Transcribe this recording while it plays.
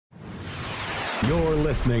You're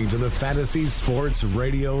listening to the Fantasy Sports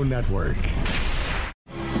Radio Network.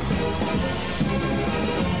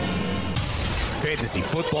 Fantasy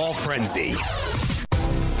Football Frenzy.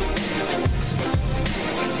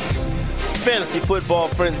 Fantasy Football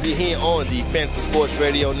Frenzy here on the Fantasy Sports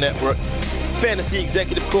Radio Network. Fantasy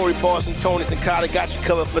Executive Corey Parson, Tony Sincata got you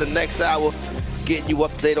covered for the next hour, getting you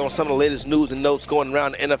up to date on some of the latest news and notes going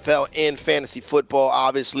around the NFL and fantasy football.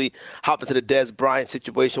 Obviously, hop into the Dez Bryant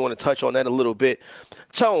situation. Want to touch on that a little bit.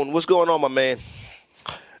 Tone, what's going on, my man?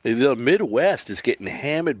 The Midwest is getting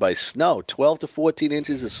hammered by snow, 12 to 14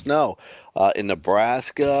 inches of snow in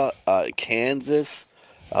Nebraska, Kansas.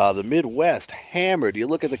 The Midwest hammered. You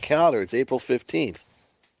look at the calendar, it's April 15th.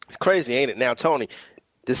 It's crazy, ain't it? Now, Tony,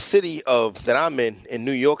 the city that I'm in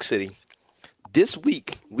New York City, this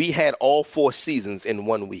week we had all 4 seasons in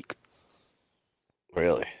 1 week.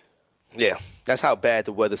 Really? Yeah, that's how bad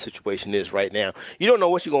the weather situation is right now. You don't know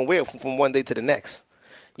what you're going to wear from one day to the next.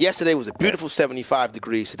 Yesterday was a beautiful 75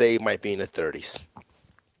 degrees. Today it might be in the 30s.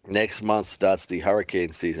 Next month starts the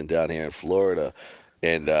hurricane season down here in Florida.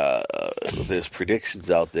 And there's predictions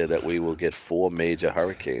out there that we will get 4 major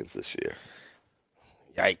hurricanes this year.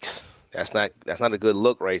 Yikes. That's not a good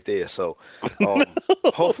look right there. So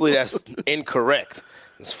hopefully that's incorrect.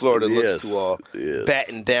 As Florida looks to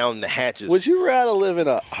batten down the hatches. Would you rather live in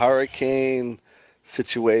a hurricane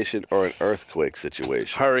situation or an earthquake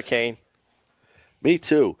situation? Hurricane. Me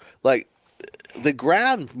too. Like, the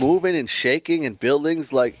ground moving and shaking in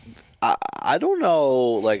buildings, like, I don't know,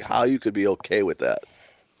 like, how you could be okay with that.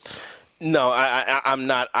 No, I'm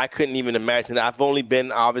not. I couldn't even imagine that. I've only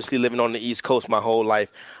been, obviously, living on the East Coast my whole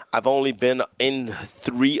life. I've only been in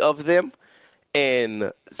 3 of them.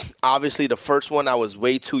 And obviously, the first one, I was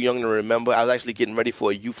way too young to remember. I was actually getting ready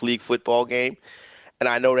for a youth league football game. And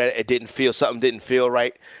I know that something didn't feel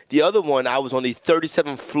right. The other one, I was on the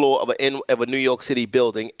 37th floor of a New York City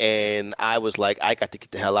building, and I was like, I got to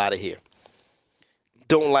get the hell out of here.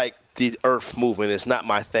 Don't like the earth moving. It's not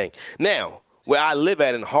my thing. Now, where I live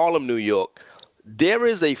at in Harlem, New York, there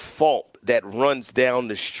is a fault that runs down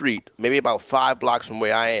the street, maybe about 5 blocks from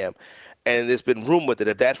where I am, and there's been rumored that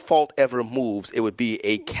if that fault ever moves, it would be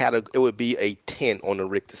a 10 on the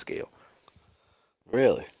Richter scale.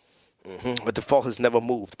 Really? Mm-hmm. But the fault has never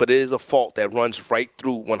moved. But it is a fault that runs right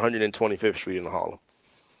through 125th Street in Harlem.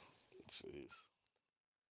 Jeez.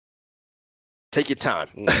 Take your time.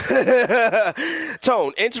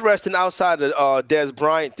 Tone, interesting outside of Dez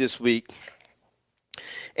Bryant this week.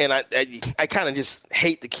 And I kind of just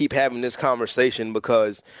hate to keep having this conversation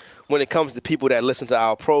because when it comes to people that listen to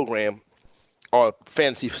our program or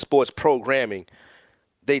fantasy sports programming,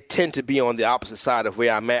 they tend to be on the opposite side of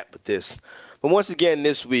where I'm at with this. But once again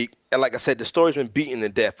this week, and like I said, the story's been beaten to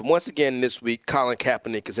death. But once again this week, Colin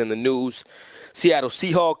Kaepernick is in the news. Seattle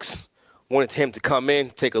Seahawks wanted him to come in,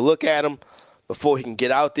 take a look at him before he can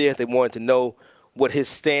get out there. They wanted to know what his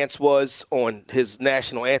stance was on his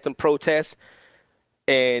national anthem protest.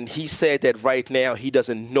 And he said that right now he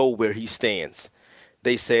doesn't know where he stands.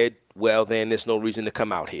 They said, well, then there's no reason to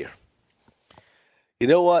come out here. You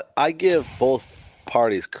know what? I give both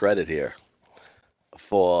parties credit here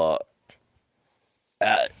for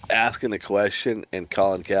asking the question and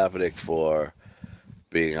Colin Kaepernick for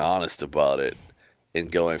being honest about it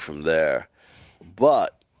and going from there.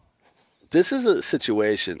 But this is a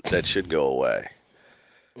situation that should go away.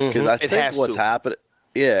 Because I think what's happening,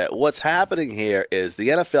 what's happening here is the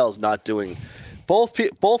NFL is not doing. Both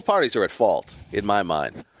parties are at fault in my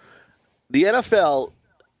mind. The NFL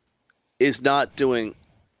is not doing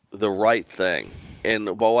the right thing,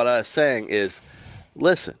 and what I'm saying is,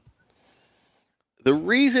 listen. The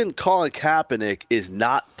reason Colin Kaepernick is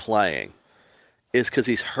not playing is because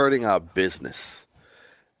he's hurting our business.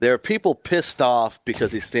 There are people pissed off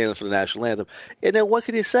because he's standing for the national anthem. And then what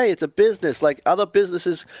can you say? It's a business. Like other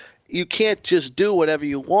businesses, you can't just do whatever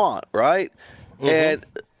you want, right? Mm-hmm. And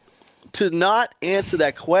to not answer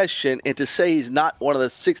that question and to say he's not one of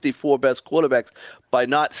the 64 best quarterbacks by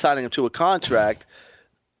not signing him to a contract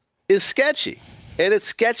is sketchy. And it's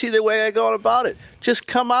sketchy the way I go about it. Just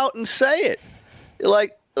come out and say it.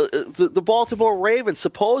 Like the Baltimore Ravens,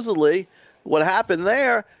 supposedly what happened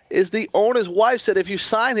there is the owner's wife said, if you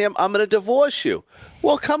sign him, I'm going to divorce you.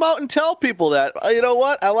 Well, come out and tell people that. You know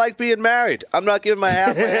what? I like being married. I'm not giving my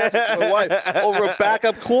half my assets to my wife over a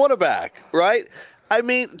backup quarterback, right? I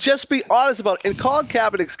mean, just be honest about it. And Colin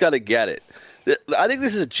Kaepernick's got to get it. I think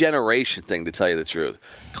this is a generation thing, to tell you the truth.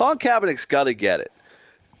 Colin Kaepernick's got to get it.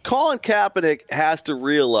 Colin Kaepernick has to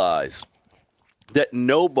realize that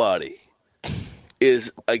nobody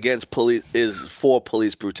is for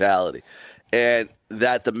police brutality, and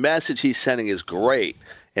that the message he's sending is great.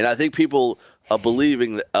 And I think people of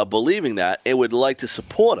believing that and would like to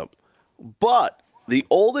support him. But the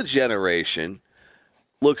older generation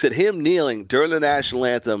looks at him kneeling during the national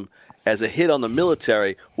anthem as a hit on the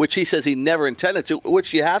military, which he says he never intended to,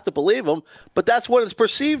 which you have to believe him, but that's what it's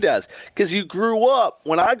perceived as. Because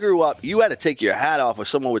when I grew up, you had to take your hat off or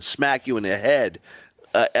someone would smack you in the head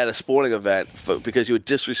at a sporting event because you were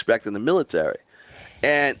disrespecting the military.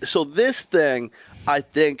 And so this thing, I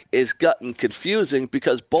think, is gotten confusing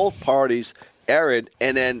because both parties erred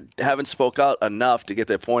and then haven't spoke out enough to get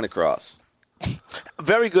their point across. A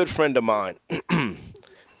very good friend of mine,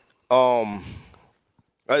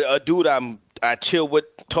 a dude I chill with,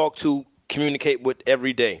 talk to, communicate with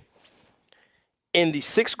every day. In the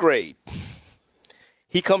 6th grade,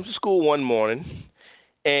 he comes to school one morning,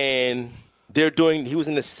 and he was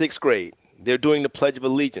in the 6th grade. They're doing the Pledge of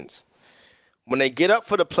Allegiance. When they get up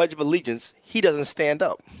for the Pledge of Allegiance, he doesn't stand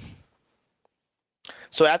up.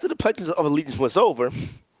 So after the Pledge of Allegiance was over,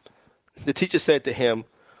 the teacher said to him,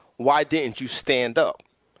 "Why didn't you stand up?"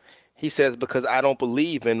 He says, "Because I don't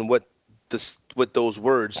believe in what those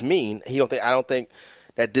words mean. I don't think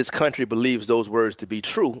that this country believes those words to be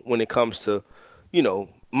true when it comes to,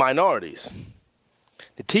 minorities."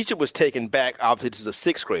 The teacher was taken back. Obviously, this is a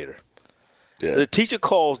 6th grader. Yeah. The teacher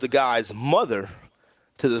calls the guy's mother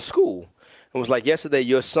to the school and was like, "Yesterday,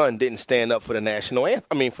 your son didn't stand up for the national anthem.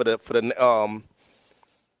 I mean, for the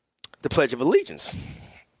Pledge of Allegiance."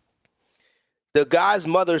 The guy's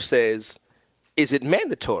mother says, "Is it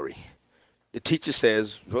mandatory?" The teacher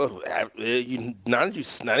says, "Well, now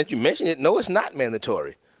that you mention it, no, it's not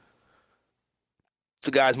mandatory."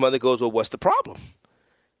 The guy's mother goes, "Well, what's the problem?"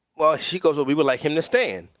 Well, she goes, "Well, we would like him to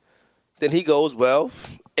stand." Then he goes, "Well,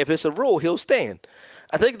 if it's a rule, he'll stand."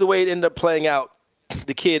 I think the way it ended up playing out,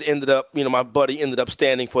 the kid ended up, my buddy ended up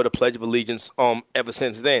standing for the Pledge of Allegiance ever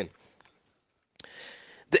since then.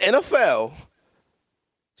 The NFL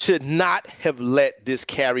should not have let this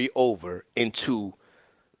carry over into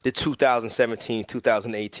the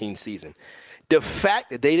 2017-2018 season. The fact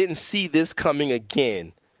that they didn't see this coming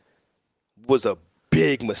again was a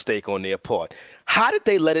big mistake on their part. How did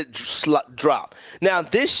they let it drop? Now,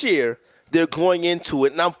 this year, they're going into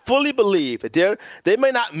it, and I fully believe that they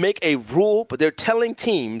may not make a rule, but they're telling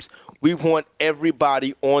teams, we want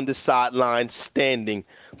everybody on the sideline standing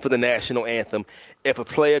for the national anthem. If a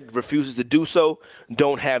player refuses to do so,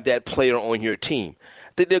 don't have that player on your team.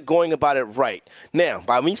 That they're going about it right. Now,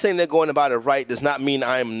 by me saying they're going about it right does not mean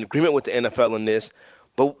I am in agreement with the NFL in this.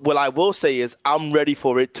 But what I will say is I'm ready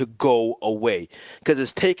for it to go away because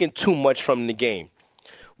it's taken too much from the game.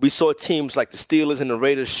 We saw teams like the Steelers and the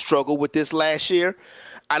Raiders struggle with this last year.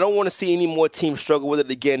 I don't want to see any more teams struggle with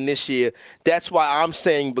it again this year. That's why I'm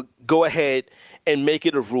saying go ahead and make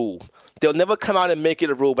it a rule. They'll never come out and make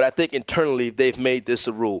it a rule, but I think internally they've made this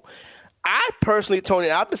a rule. I personally,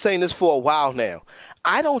 Tony, I've been saying this for a while now.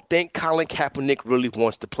 I don't think Colin Kaepernick really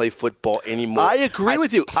wants to play football anymore. I agree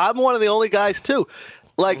with you. I'm one of the only guys, too.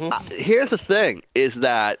 Here's the thing, is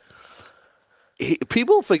that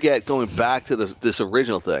people forget, going back to this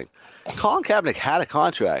original thing, Colin Kaepernick had a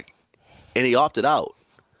contract, and he opted out.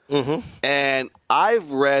 Mm-hmm. And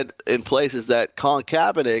I've read in places that Colin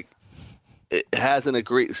Kaepernick hasn't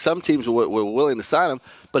agreed. Some teams were willing to sign him,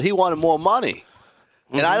 but he wanted more money.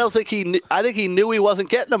 Mm-hmm. And I don't think I think he knew he wasn't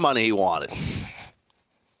getting the money he wanted.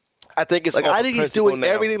 I think it's I think he's doing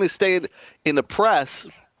everything to stay in the press,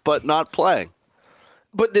 but not playing.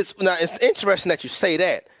 But it's interesting that you say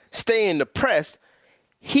that. Stay in the press.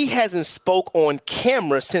 He hasn't spoke on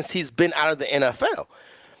camera since he's been out of the NFL.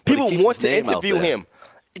 People want to interview him.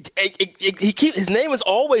 His name is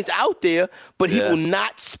always out there, but he will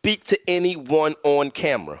not speak to anyone on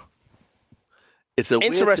camera. It's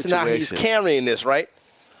interesting how he's carrying this, right?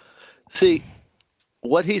 See,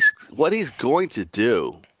 what he's going to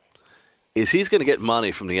do is he's going to get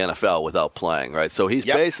money from the NFL without playing, right? So he's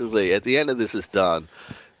basically, at the end of this is done,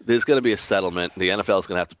 there's going to be a settlement. The NFL is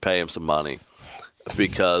going to have to pay him some money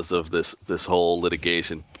because of this whole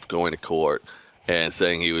litigation going to court and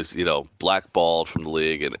saying he was, blackballed from the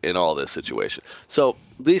league and all this situation. So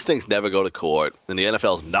these things never go to court, and the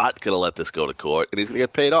NFL is not going to let this go to court, and he's going to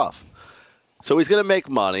get paid off. So he's going to make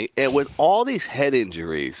money, and with all these head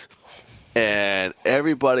injuries and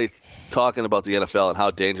everybody talking about the NFL and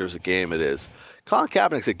how dangerous a game it is, Colin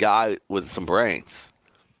Kaepernick's a guy with some brains.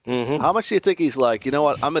 Mm-hmm. How much do you think he's like, you know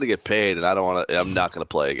what, I'm going to get paid and I'm not going to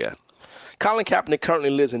play again? Colin Kaepernick currently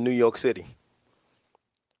lives in New York City.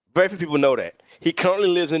 Very few people know that. He currently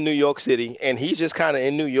lives in New York City, and he's just kind of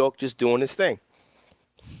in New York just doing his thing.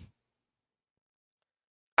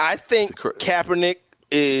 I think Kaepernick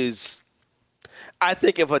is I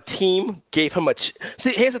think if a team gave him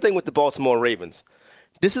see, here's the thing with the Baltimore Ravens.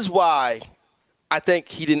 This is why I think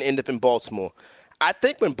he didn't end up in Baltimore. I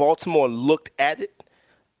think when Baltimore looked at it,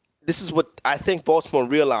 this is what I think Baltimore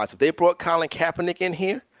realized. If they brought Colin Kaepernick in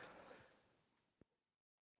here,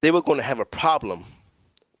 they were going to have a problem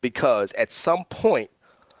because at some point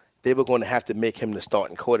they were going to have to make him the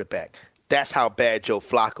starting quarterback. That's how bad Joe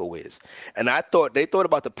Flacco is. And they thought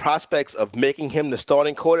about the prospects of making him the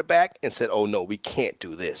starting quarterback and said, oh, no, we can't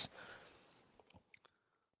do this.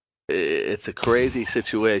 It's a crazy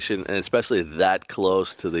situation, and especially that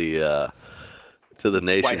close to the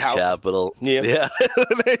nation's capital. Yeah.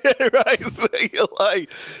 Right. Like,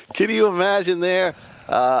 can you imagine there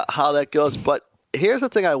how that goes? But here's the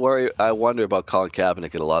thing I wonder about Colin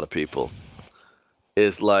Kaepernick and a lot of people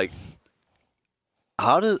is like,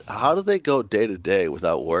 how do they go day to day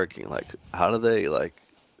without working? Like, how do they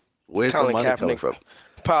where's Colin the money coming Kaepernick from?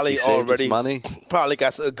 Probably already money. Probably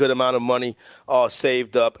got a good amount of money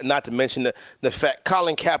saved up. Not to mention the fact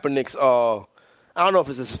Colin Kaepernick's I don't know if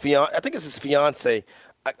it's his fiance. I think it's his fiance.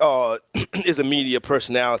 Is a media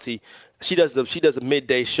personality. She does a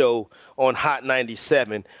midday show on Hot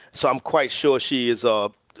 97. So I'm quite sure she is.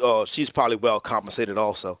 She's probably well compensated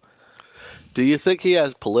also. Do you think he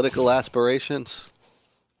has political aspirations?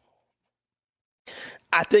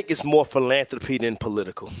 I think it's more philanthropy than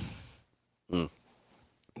political. I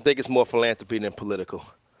think it's more philanthropy than political.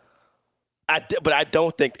 But I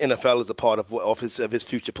don't think the NFL is a part of his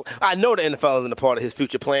future. I know the NFL isn't a part of his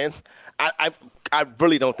future plans. I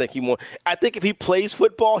really don't think he wants. I think if he plays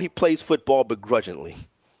football begrudgingly.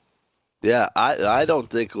 Yeah, I don't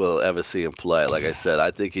think we'll ever see him play. Like I said,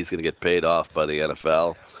 I think he's going to get paid off by the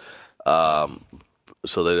NFL,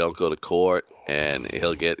 so they don't go to court, and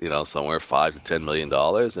he'll get somewhere $5 to $10 million,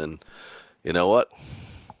 and you know what?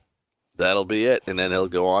 That'll be it, and then he'll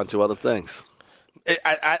go on to other things.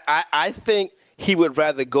 I think he would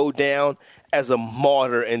rather go down as a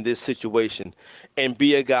martyr in this situation and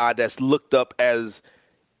be a guy that's looked up as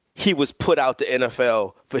he was put out the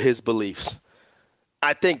NFL for his beliefs.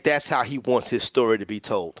 I think that's how he wants his story to be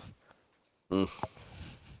told.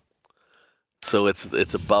 So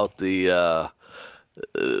it's about the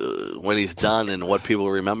when he's done and what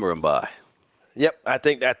people remember him by. Yep, I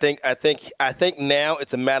think now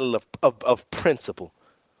it's a matter of principle.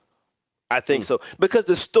 I think so. Because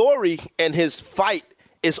the story and his fight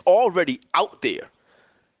is already out there.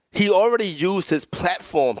 He already used his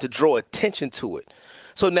platform to draw attention to it.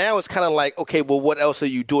 So now it's kind of like, okay, well, what else are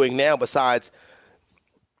you doing now besides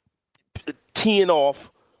teeing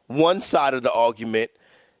off one side of the argument,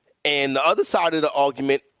 and the other side of the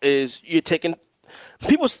argument is you're taking –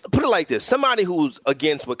 people put it like this. Somebody who's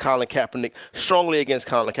against what Colin Kaepernick, strongly against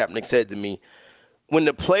Colin Kaepernick, said to me, when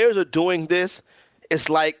the players are doing this, it's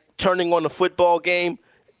like turning on a football game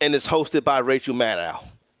and it's hosted by Rachel Maddow.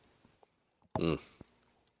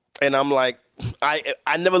 And I'm like, I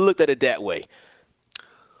never looked at it that way.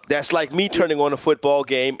 That's like me turning on a football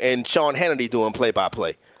game and Sean Hannity doing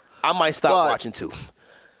play-by-play. I might stop watching too.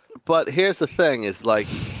 But here's the thing: is like,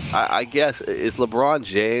 I guess is LeBron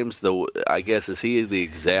James is he the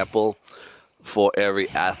example for every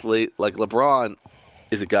athlete? Like LeBron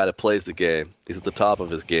is a guy that plays the game. He's at the top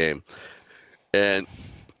of his game, and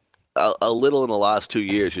a little in the last 2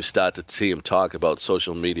 years, you start to see him talk about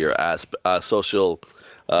social media, social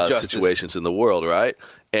situations in the world, right?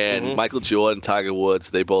 And Michael Jordan, Tiger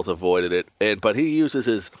Woods, they both avoided it. But he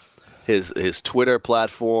uses his Twitter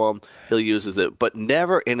platform. He'll uses it, but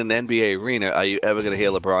never in an NBA arena are you ever going to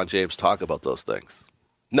hear LeBron James talk about those things.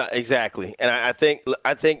 No, exactly. And I think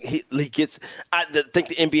he gets. I think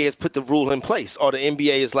the NBA has put the rule in place, or the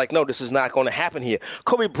NBA is like, no, this is not going to happen here.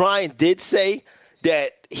 Kobe Bryant did say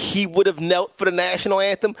that he would have knelt for the national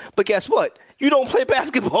anthem, but guess what? You don't play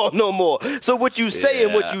basketball no more. So what you say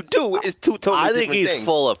and what you do is two totally different things. I think he's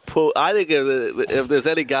full of poo. I think if there's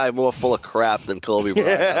any guy more full of crap than Kobe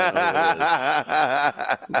Bryant,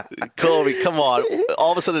 Kobe, come on.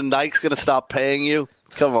 All of a sudden, Nike's going to stop paying you?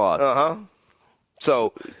 Come on.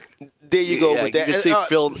 So there you go with that. You can see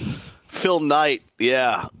Phil Knight.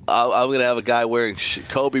 Yeah, I'm going to have a guy wearing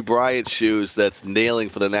Kobe Bryant shoes that's kneeling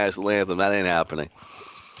for the national anthem. That ain't happening.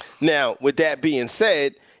 Now, with that being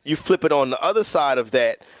said, you flip it on the other side of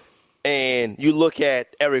that, and you look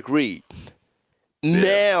at Eric Reed.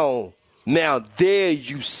 Yeah. Now there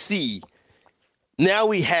you see. Now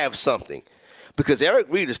we have something. Because Eric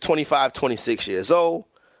Reed is 25, 26 years old,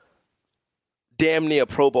 damn near a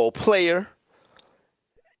Pro Bowl player,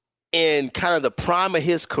 and kind of the prime of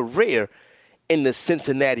his career in the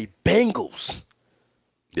Cincinnati Bengals.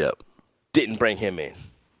 Yep. Didn't bring him in.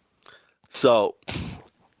 So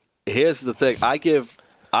here's the thing. I give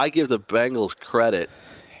the Bengals credit,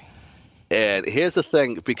 and here's the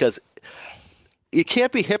thing, because you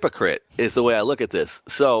can't be hypocrite is the way I look at this.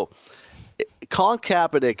 So Colin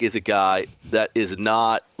Kaepernick is a guy that is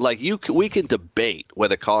not like we can debate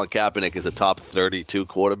whether Colin Kaepernick is a top 32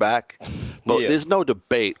 quarterback, but there's no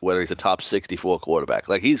debate whether he's a top 64 quarterback.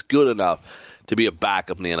 Like, he's good enough to be a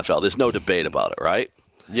backup in the NFL. There's no debate about it, right?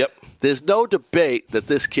 Yep. There's no debate that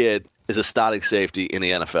this kid is a starting safety in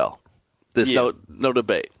the NFL. There's no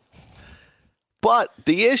debate. But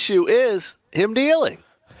the issue is him kneeling.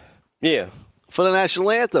 Yeah. For the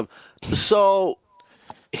national anthem. So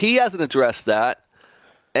he hasn't addressed that.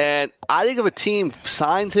 And I think if a team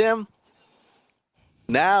signs him,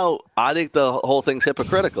 now I think the whole thing's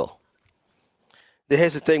hypocritical.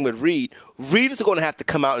 Here's the thing with Reed. Reed is going to have to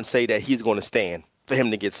come out and say that he's going to stand for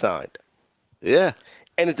him to get signed. Yeah.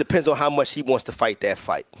 And it depends on how much he wants to fight that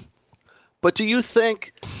fight. But do you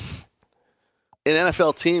think an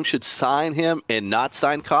NFL team should sign him and not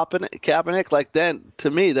sign Kaepernick? Like, then, to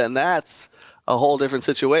me, then that's a whole different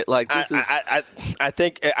situation. Like, this I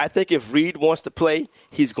think if Reed wants to play,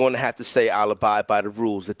 he's going to have to say, "I'll abide by the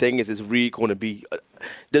rules." The thing is Reed going to be?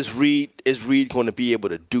 Is Reed going to be able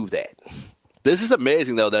to do that? This is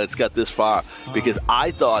amazing, though, that it's got this far, because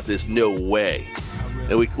I thought there's no way.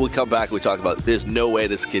 And we'll come back and we talk about there's no way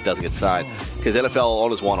this kid doesn't get signed, because NFL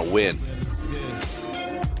owners want to win.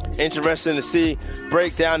 Interesting to see.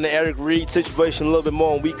 Break down the Eric Reed situation a little bit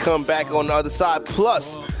more when we come back on the other side.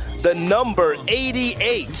 Plus, the number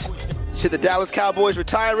 88. Should the Dallas Cowboys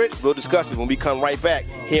retire it? We'll discuss it when we come right back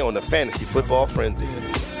here on the Fantasy Football Frenzy.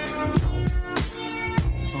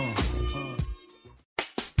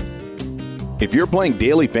 If you're playing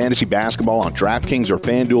daily fantasy basketball on DraftKings or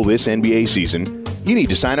FanDuel this NBA season, you need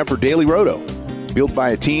to sign up for Daily Roto. Built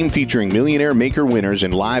by a team featuring millionaire maker winners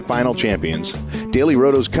and live final champions, Daily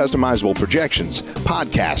Roto's customizable projections,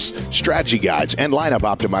 podcasts, strategy guides, and lineup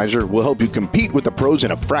optimizer will help you compete with the pros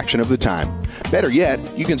in a fraction of the time. Better yet,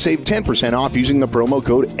 you can save 10% off using the promo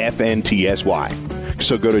code FNTSY.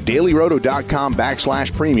 So go to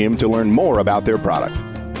dailyroto.com/premium to learn more about their product.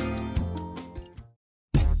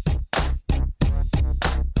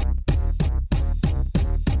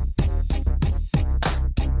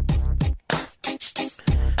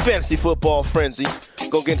 Fantasy Football Frenzy.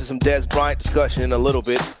 Gonna get into some Dez Bryant discussion in a little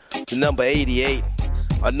bit. The number 88,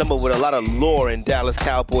 a number with a lot of lore in Dallas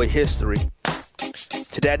Cowboy history.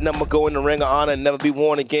 Should that number go in the Ring of Honor and never be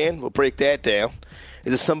worn again? We'll break that down.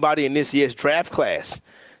 Is there somebody in this year's draft class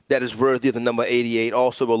that is worthy of the number 88?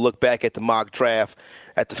 Also, we'll look back at the mock draft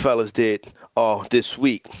that the fellas did this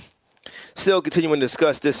week. Still continuing to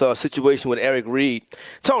discuss this situation with Eric Reed.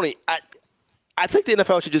 Tony, I think the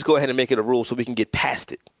NFL should just go ahead and make it a rule so we can get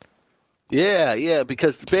past it. Yeah,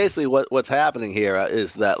 because basically what's happening here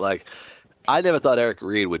is that, like, I never thought Eric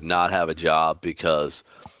Reed would not have a job, because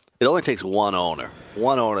it only takes one owner,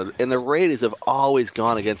 and the Raiders have always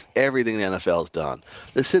gone against everything the NFL's done.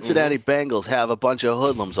 The Cincinnati Bengals have a bunch of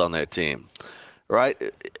hoodlums on their team, right?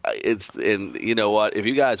 And you know what? If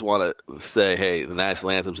you guys want to say, hey, the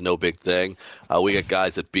national anthem's no big thing, we got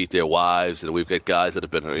guys that beat their wives, and we've got guys that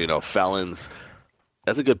have been, felons.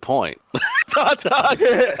 That's a good point.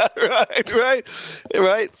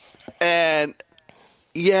 Right. And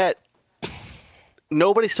yet,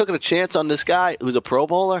 nobody's taking a chance on this guy who's a Pro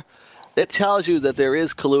Bowler. It tells you that there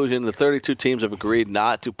is collusion. The 32 teams have agreed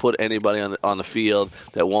not to put anybody on the field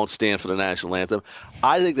that won't stand for the national anthem.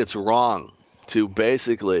 I think that's wrong to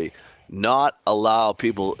basically not allow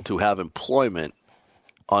people to have employment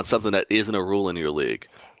on something that isn't a rule in your league.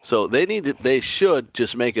 So they should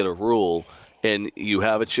just make it a rule, and you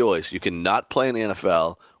have a choice. You can not play in the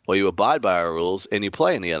NFL, or you abide by our rules and you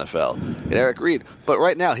play in the NFL. And Eric Reed, but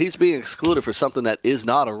right now he's being excluded for something that is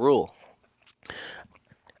not a rule.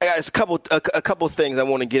 It's a couple of things I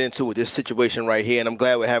want to get into with this situation right here, and I'm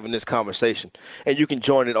glad we're having this conversation. And you can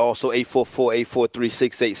join it also,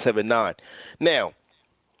 844-843-6879. Now,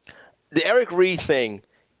 the Eric Reed thing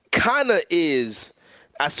kind of is,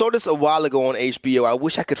 I saw this a while ago on HBO. I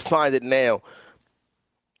wish I could find it now.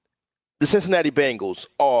 The Cincinnati Bengals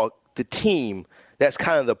are the team that's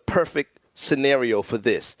kind of the perfect scenario for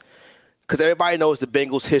this, because everybody knows the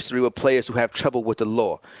Bengals' history with players who have trouble with the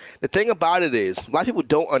law. The thing about it is, a lot of people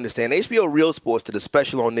don't understand. HBO Real Sports did a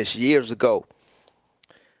special on this years ago.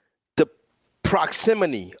 The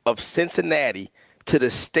proximity of Cincinnati to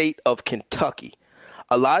the state of Kentucky.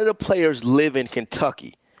 A lot of the players live in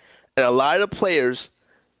Kentucky, and a lot of the players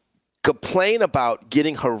complain about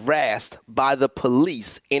getting harassed by the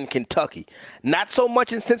police in Kentucky. Not so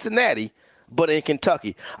much in Cincinnati, but in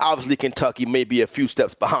Kentucky. Obviously, Kentucky may be a few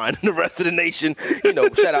steps behind the rest of the nation.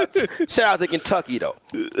 Shout out to Kentucky, though.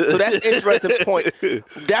 So that's an interesting point.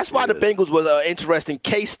 That's why the Bengals was an interesting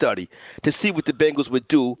case study to see what the Bengals would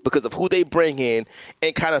do because of who they bring in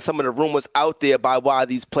and kind of some of the rumors out there about why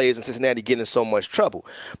these players in Cincinnati get in so much trouble.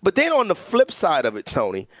 But then on the flip side of it,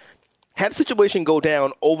 Tony, had a situation go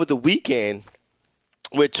down over the weekend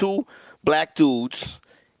where two black dudes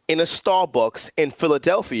in a Starbucks in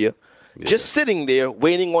Philadelphia just sitting there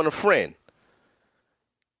waiting on a friend.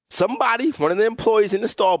 Somebody, one of the employees in the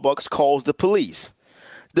Starbucks, calls the police.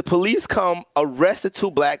 The police come, arrest the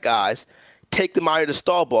two black guys, take them out of the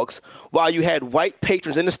Starbucks, while you had white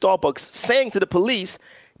patrons in the Starbucks saying to the police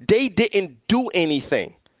they didn't do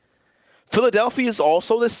anything. Philadelphia is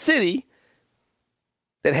also the city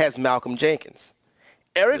that has Malcolm Jenkins.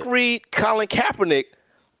 Eric Reed, Colin Kaepernick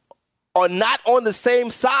are not on the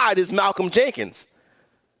same side as Malcolm Jenkins.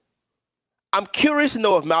 I'm curious to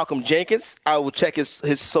know if Malcolm Jenkins, I will check his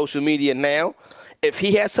social media now, if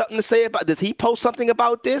he has something to say about, does he post something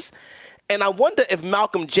about this? And I wonder if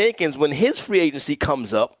Malcolm Jenkins, when his free agency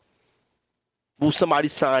comes up, will somebody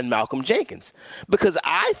sign Malcolm Jenkins? Because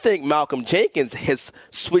I think Malcolm Jenkins has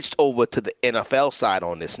switched over to the NFL side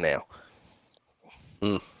on this now.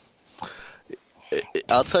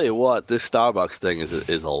 I'll tell you what, this Starbucks thing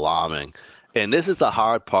is alarming. And this is the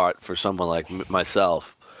hard part for someone like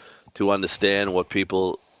myself to understand what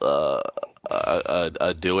people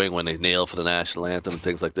are doing when they kneel for the national anthem and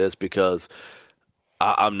things like this, because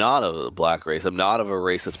I'm not of a black race. I'm not of a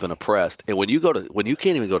race that's been oppressed. And when you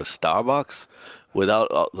can't even go to Starbucks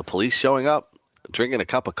without the police showing up, drinking a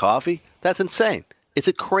cup of coffee, that's insane. It's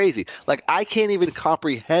crazy. Like, I can't even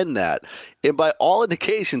comprehend that. And by all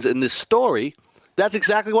indications in this story, that's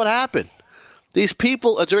exactly what happened. These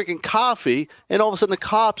people are drinking coffee, and all of a sudden the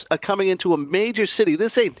cops are coming into a major city.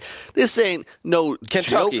 This ain't no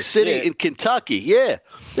Kentucky, joke city in Kentucky. Yeah,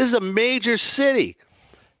 this is a major city,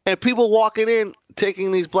 and people walking in,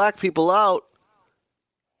 taking these black people out,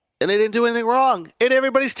 and they didn't do anything wrong. And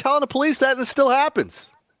everybody's telling the police that, and it still happens.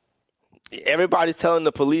 Everybody's telling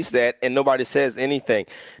the police that, and nobody says anything.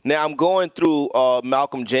 Now, I'm going through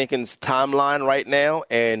Malcolm Jenkins' timeline right now,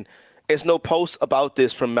 and there's no post about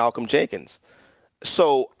this from Malcolm Jenkins.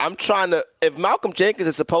 So I'm trying to, if Malcolm Jenkins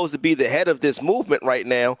is supposed to be the head of this movement right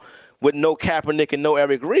now with no Kaepernick and no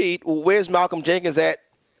Eric Reed, well, where's Malcolm Jenkins at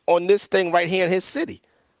on this thing right here in his city?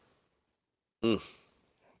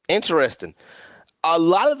 Interesting. A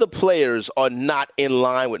lot of the players are not in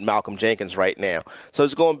line with Malcolm Jenkins right now. So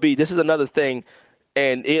it's going to be, this is another thing.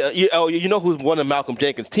 And you know who one of Malcolm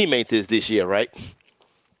Jenkins' teammates is this year, right?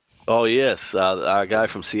 Oh, yes. Our guy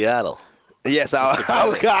from Seattle. Yes, our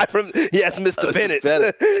guy from, yes, Mr. Bennett.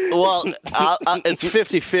 Well, it's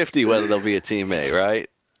 50-50 whether they'll be a teammate, right?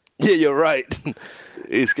 Yeah, you're right.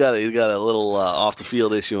 He's got a little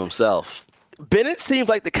off-the-field issue himself. Bennett seems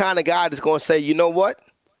like the kind of guy that's going to say, you know what?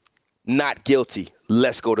 Not guilty.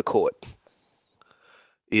 Let's go to court.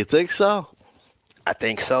 You think so? I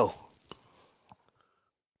think so.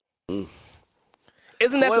 Isn't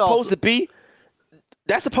that supposed to be?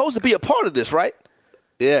 That's supposed to be a part of this, right?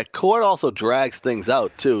 Yeah, court also drags things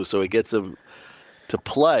out, too, so it gets them to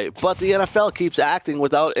play. But the NFL keeps acting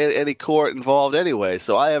without any court involved anyway,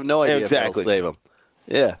 so I have no idea if they'll save them.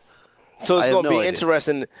 Yeah. So it's going to be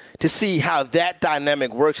interesting to see how that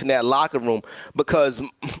dynamic works in that locker room, because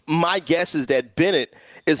my guess is that Bennett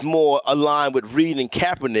is more aligned with Reed and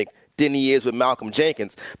Kaepernick than he is with Malcolm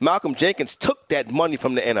Jenkins. Malcolm Jenkins took that money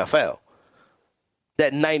from the NFL,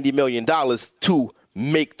 that $90 million, to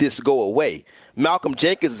make this go away. Malcolm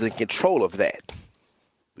Jenkins is in control of that.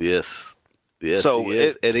 Yes, so he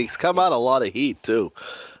is. And he's come out a lot of heat too,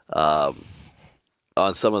 on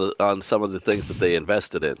some of the things that they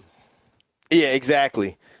invested in. Yeah,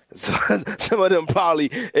 exactly. So, some of them probably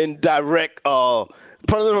in direct. Let's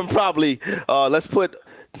put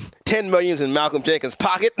 $10 million in Malcolm Jenkins'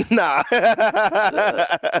 pocket. Nah.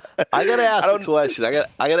 I gotta ask the question. I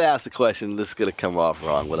gotta ask the question. This is gonna come off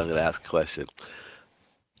wrong, but I'm gonna ask a question.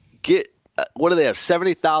 What do they have?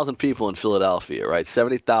 70,000 people in Philadelphia, right?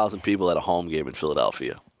 70,000 people at a home game in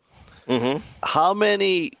Philadelphia. Mm-hmm. How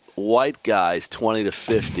many white guys, 20 to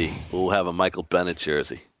 50, will have a Michael Bennett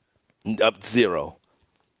jersey? Up 0.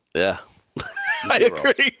 Yeah. 0. I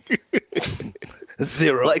agree.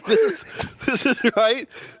 0. Like, this is right.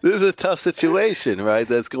 This is a tough situation, right?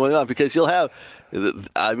 That's going on, because you'll have.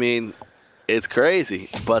 I mean, it's crazy,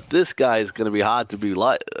 but this guy is going to be hard to be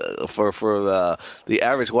like for the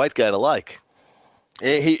average white guy to like.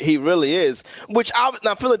 He really is.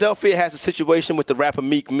 Now Philadelphia has a situation with the rapper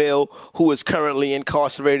Meek Mill, who is currently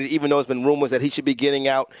incarcerated, even though there's been rumors that he should be getting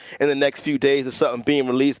out in the next few days or something being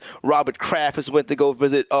released. Robert Kraft has went to go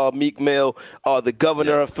visit Meek Mill, the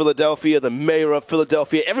governor of Philadelphia, the mayor of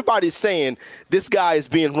Philadelphia. Everybody's saying this guy is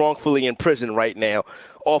being wrongfully in prison right now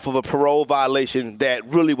off of a parole violation that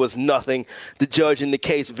really was nothing. The judge in the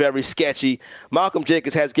case, very sketchy. Malcolm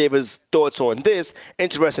Jenkins has gave his thoughts on this.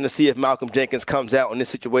 Interesting to see if Malcolm Jenkins comes out in this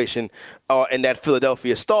situation in that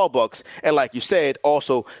Philadelphia Starbucks. And like you said,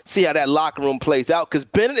 also see how that locker room plays out, because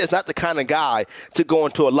Bennett is not the kind of guy to go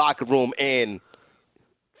into a locker room and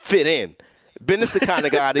fit in. Bennett's the kind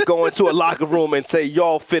of guy to go into a locker room and say,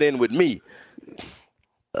 y'all fit in with me.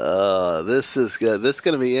 This is good. This is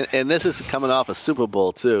going to be, and this is coming off a Super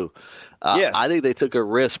Bowl too. Yes. I think they took a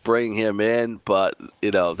risk bringing him in, but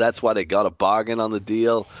that's why they got a bargain on the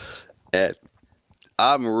deal. And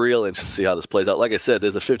I'm real interested to see how this plays out. Like I said,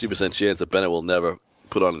 there's a 50% chance that Bennett will never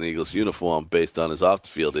put on an Eagles uniform based on his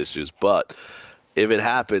off-the-field issues. But if it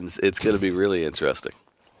happens, it's going to be really interesting.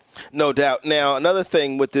 No doubt. Now, another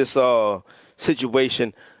thing with this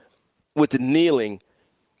situation with the kneeling,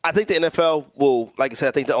 I think the NFL will, like I said,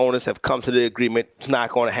 I think the owners have come to the agreement. It's not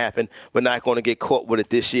going to happen. We're not going to get caught with it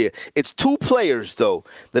this year. It's two players, though,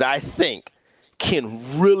 that I think can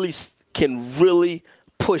really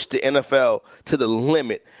push the NFL to the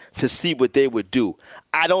limit to see what they would do.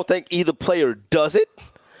 I don't think either player does it,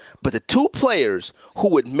 but the two players who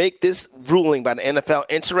would make this ruling by the NFL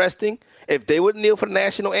interesting, if they would kneel for the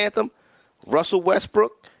national anthem, Russell Wilson,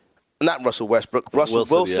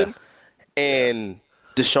 and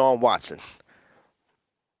Deshaun Watson.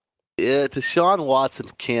 Yeah, Deshaun Watson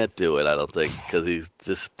can't do it, I don't think, because he's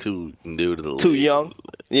just too new to the league. Too young?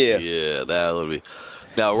 Yeah. Yeah, that would be.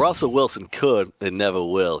 Now, Russell Wilson could and never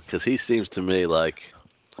will, because he seems to me like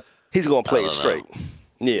he's going to play it straight.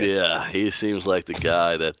 Yeah, he seems like the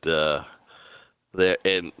guy that there,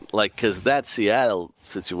 and like, because that Seattle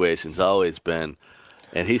situation's always been,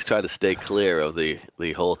 and he's tried to stay clear of the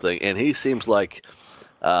whole thing, and he seems like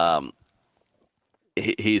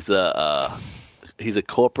he's a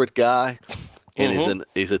corporate guy, and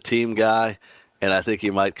he's a team guy, and I think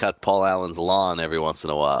he might cut Paul Allen's lawn every once in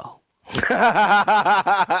a while.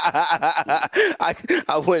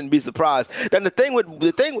 I wouldn't be surprised. Then the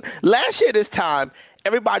thing last year this time,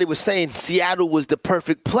 everybody was saying Seattle was the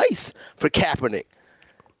perfect place for Kaepernick,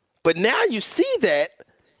 but now you see that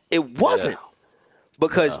it wasn't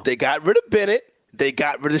because they got rid of Bennett, they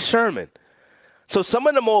got rid of Sherman. So some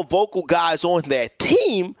of the more vocal guys on that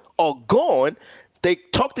team are gone. They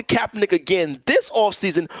talked to Kaepernick again this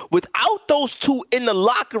offseason without those two in the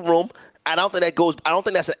locker room. I don't think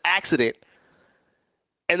that's an accident.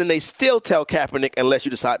 And then they still tell Kaepernick, unless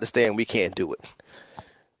you decide to stay, and we can't do it.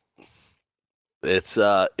 It's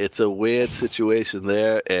a weird situation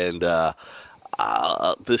there, and do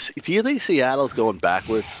you think Seattle's going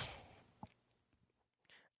backwards?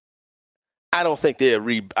 I don't think they're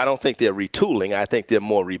retooling. I think they're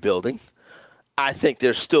more rebuilding. I think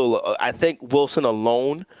they're still. I think Wilson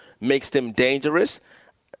alone makes them dangerous.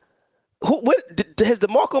 Has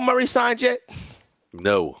DeMarco Murray signed yet?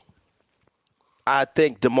 No. I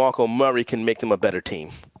think DeMarco Murray can make them a better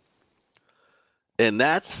team. And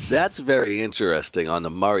that's very interesting on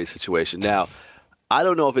the Murray situation. Now, I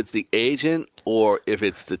don't know if it's the agent or if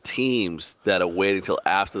it's the teams that are waiting till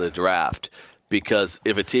after the draft. Because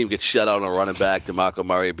if a team gets shut out on a running back, DeMarco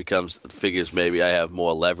Murray figures maybe I have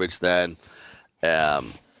more leverage then.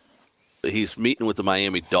 He's meeting with the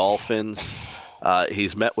Miami Dolphins.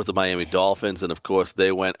 He's met with the Miami Dolphins, and, of course,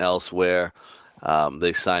 they went elsewhere.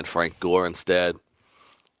 They signed Frank Gore instead.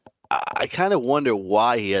 I kind of wonder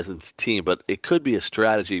why he hasn't a team, but it could be a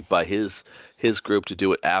strategy by his group to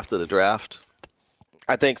do it after the draft.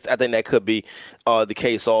 I think that could be the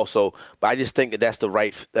case also, but I just think that's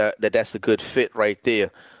that's a good fit right there.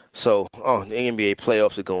 So, the NBA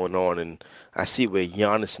playoffs are going on, and I see where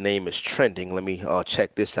Giannis' name is trending. Let me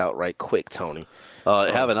check this out right quick, Tony.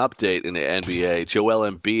 I have an update in the NBA.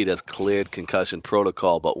 Joel Embiid has cleared concussion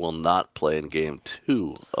protocol, but will not play in Game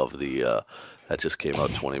 2 of the. That just came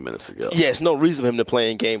out 20 minutes ago. Yeah, there's no reason for him to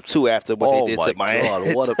play in Game 2 after what they did to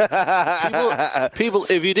Miami. God, people!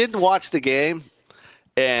 If you didn't watch the game,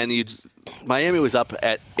 and Miami was up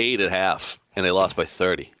at 8 at half, and they lost by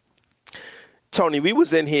 30. Tony, we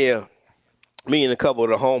was in here, me and a couple of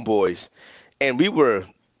the homeboys, and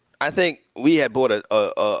I think we had bought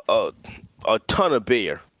a ton of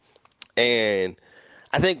beer, and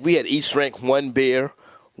I think we had each drank one beer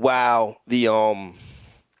while the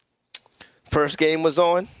first game was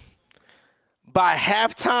on. By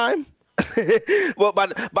halftime, well, by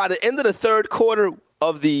the end of the third quarter,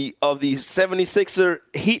 the 76er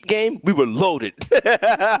Heat game, we were loaded.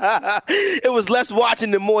 It was less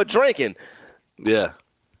watching and more drinking. Yeah.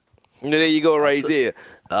 There you go, right there.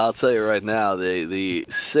 I'll tell you right now, the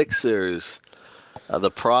Sixers,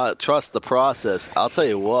 trust the process. I'll tell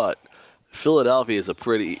you what, Philadelphia is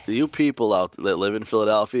you people out that live in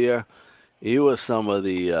Philadelphia, you are some of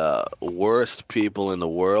the worst people in the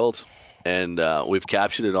world, and we've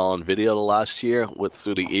captured it all on video the last year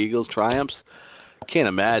through the Eagles' triumphs. Can't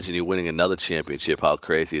imagine you winning another championship, how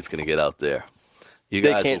crazy it's going to get out there. You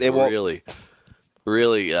guys will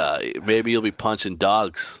really, maybe you'll be punching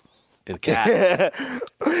dogs and cats.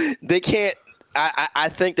 They can't. I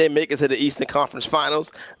think they make it to the Eastern Conference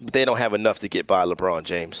Finals, but they don't have enough to get by LeBron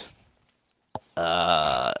James.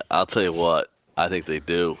 I'll tell you what. I think they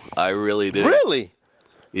do. I really do. Really?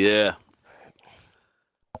 Yeah.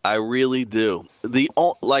 I really do.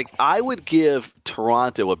 I would give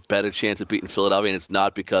Toronto a better chance of beating Philadelphia, and it's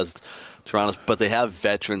not because Toronto's, but they have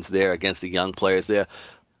veterans there against the young players there.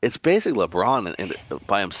 It's basically LeBron and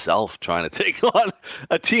by himself trying to take on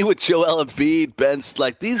a team with Joel Embiid, Ben.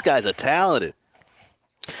 Like, these guys are talented.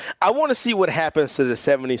 I want to see what happens to the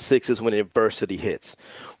 76ers when adversity hits.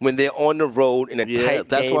 When they're on the road in a tight game.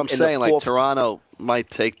 That's what I'm saying. Like, Toronto might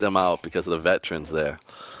take them out because of the veterans there.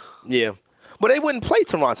 Yeah. But they wouldn't play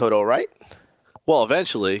Toronto, though, right? Well,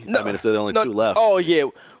 eventually. No, I mean, if there are only two left. Oh, yeah.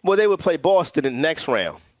 Well, they would play Boston in the next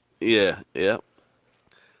round. Yeah.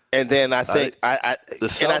 And then I think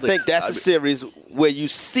that's a series where you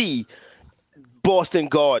see Boston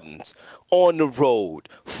Gardens on the road,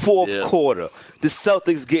 fourth quarter. The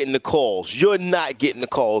Celtics getting the calls. You're not getting the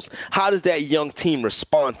calls. How does that young team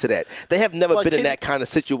respond to that? They have never been in that kind of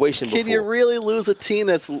situation before. Can you really lose a team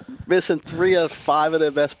that's missing 3 or 5 of their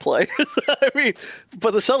best players? I mean,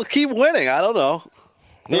 but the Celtics keep winning. I don't know.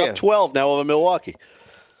 They're up 12 now over Milwaukee.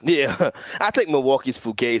 Yeah, I think Milwaukee's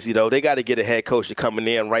fugazi, though. They got to get a head coach to come in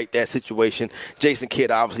there and right that situation. Jason Kidd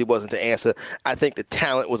obviously wasn't the answer. I think the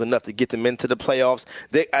talent was enough to get them into the playoffs.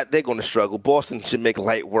 They're going to struggle. Boston should make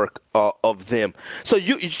light work of them. So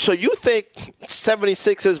you think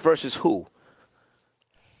 76ers versus who?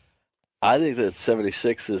 I think that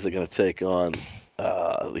 76ers are going to take on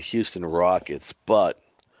the Houston Rockets, but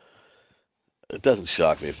it doesn't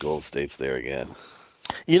shock me if Golden State's there again.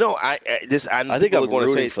 You know, I think I'm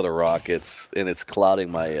rooting for the Rockets, and it's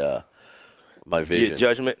clouding my my vision. Your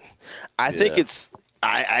judgment. I think it's.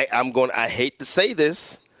 I hate to say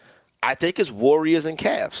this. I think it's Warriors and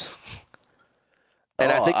Cavs,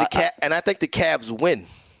 and I think the Cavs win.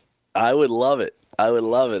 I would love it. I would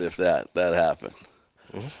love it if that happened.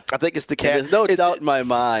 I think it's the Cavs. There's no doubt in my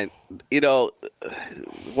mind. You know,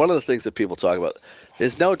 one of the things that people talk about.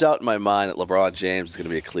 There's no doubt in my mind that LeBron James is going to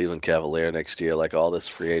be a Cleveland Cavalier next year. Like, all this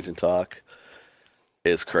free agent talk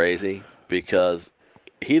is crazy because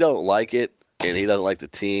he don't like it and he doesn't like the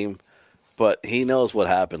team, but he knows what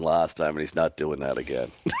happened last time and he's not doing that again.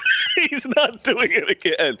 He's not doing it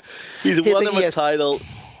again. He's won them a title.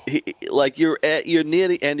 You're near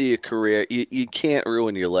the end of your career. You can't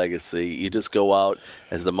ruin your legacy. You just go out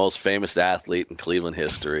as the most famous athlete in Cleveland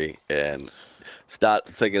history and start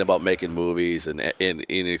thinking about making movies and in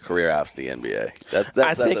your career after the NBA.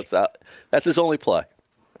 That's his only play.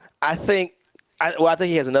 I think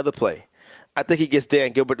he has another play. I think he gets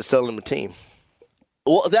Dan Gilbert to sell him a team.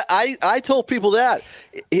 Well, I told people that.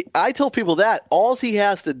 All he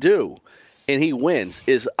has to do, and he wins,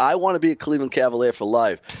 is I want to be a Cleveland Cavalier for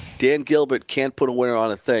life. Dan Gilbert can't put a winner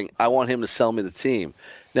on a thing. I want him to sell me the team.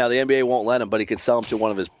 Now, the NBA won't let him, but he can sell him to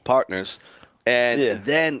one of his partners. And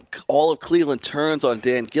then all of Cleveland turns on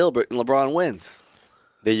Dan Gilbert, and LeBron wins.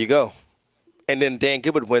 There you go. And then Dan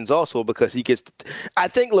Gilbert wins also because he gets – I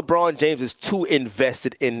think LeBron James is too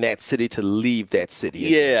invested in that city to leave that city.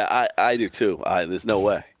 Yeah, I do too. There's no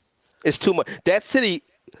way. It's too much. That city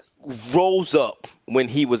rose up when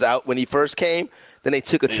he was out, when he first came. Then they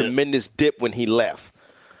took a tremendous dip when he left.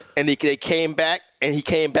 And they came back. And he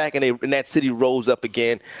came back, and that city rose up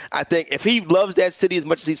again. I think if he loves that city as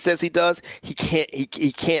much as he says he does, he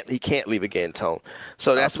can't leave again, Tone.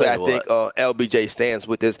 So that's where I think LBJ stands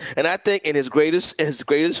with this. And I think in his greatest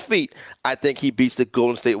feat, I think he beats the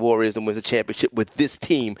Golden State Warriors and wins the championship with this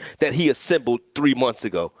team that he assembled 3 months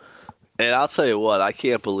ago. And I'll tell you what, I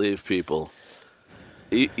can't believe people.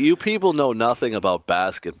 You people know nothing about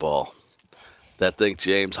basketball that think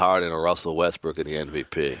James Harden or Russell Westbrook are the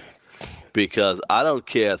MVP. Because I don't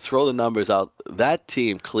care. Throw the numbers out. That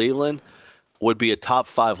team, Cleveland, would be a top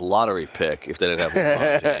 5 lottery pick if they didn't have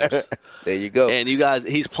LeBron James. There you go. And you guys,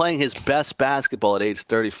 he's playing his best basketball at age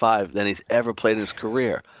 35 than he's ever played in his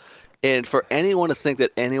career. And for anyone to think that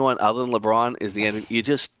anyone other than LeBron is the MVP, you're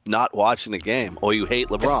just not watching the game, or you hate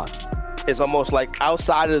LeBron. It's almost like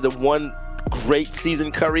outside of the one great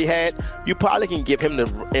season Curry had, you probably can give him the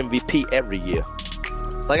MVP every year.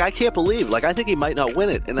 Like, I can't believe. Like, I think he might not win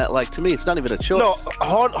it. And that, like, to me, it's not even a choice. No,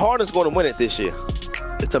 Harden's going to win it this year.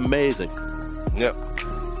 It's amazing. Yep.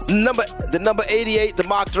 The number 88, the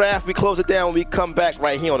mock draft. We close it down when we come back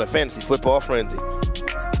right here on the Fantasy Football Frenzy.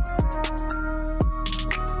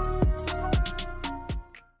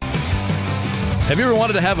 Have you ever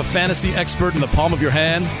wanted to have a fantasy expert in the palm of your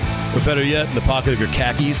hand? Or better yet, in the pocket of your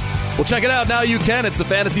khakis? Well, check it out. Now you can. It's the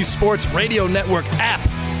Fantasy Sports Radio Network app.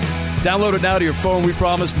 Download it now to your phone, we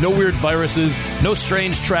promise. No weird viruses, no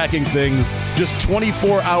strange tracking things. Just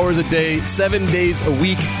 24 hours a day, 7 days a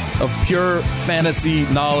week of pure fantasy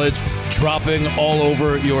knowledge dropping all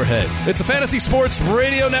over your head. It's the Fantasy Sports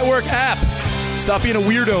Radio Network app. Stop being a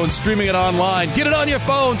weirdo and streaming it online. Get it on your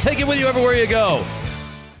phone. Take it with you everywhere you go.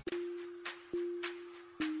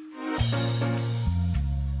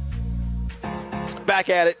 Back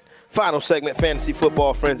at it. Final segment, Fantasy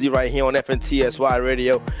Football Frenzy, right here on FNTSY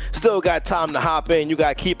Radio. Still got time to hop in. You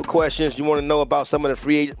got keeper questions. You want to know about some of the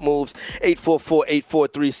free agent moves.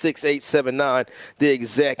 844-843-6879. The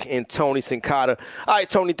exec and Tony Sincata. All right,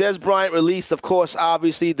 Tony, Dez Bryant released, of course,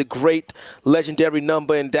 obviously the great legendary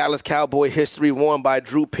number in Dallas Cowboy history, worn by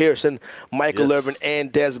Drew Pearson, Michael Irvin,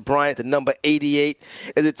 and Dez Bryant, the number 88.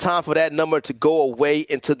 Is it time for that number to go away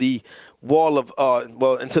into the wall of,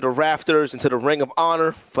 into the rafters, into the Ring of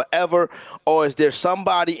Honor forever? Or is there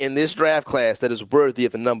somebody in this draft class that is worthy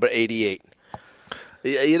of the number 88?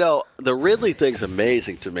 You know, the Ridley thing's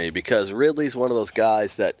amazing to me because Ridley's one of those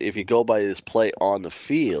guys that if you go by his play on the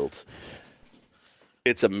field,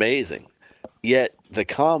 it's amazing. Yet the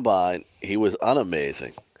combine, he was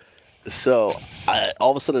unamazing. So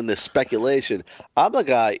all of a sudden, this speculation. I'm a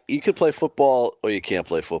guy, you can play football or you can't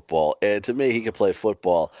play football. And to me, he can play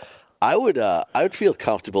football. I would feel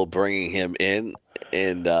comfortable bringing him in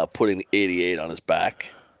and putting the 88 on his back.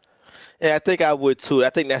 Yeah, I think I would too. I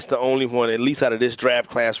think that's the only one, at least out of this draft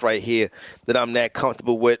class right here, that I'm that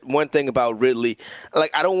comfortable with. One thing about Ridley, like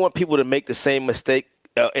I don't want people to make the same mistake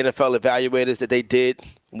NFL evaluators that they did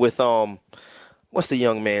with what's the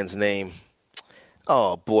young man's name?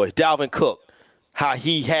 Oh boy, Dalvin Cook. How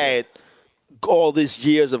he had all these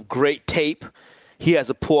years of great tape. He has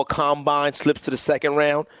a poor combine, slips to the second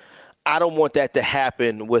round. I don't want that to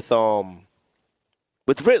happen with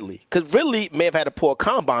Ridley, because Ridley may have had a poor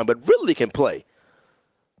combine, but Ridley can play.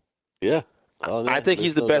 Yeah, I think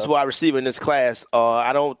he's the best wide receiver in this class.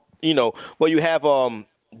 I don't, you have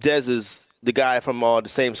Dez is the guy from the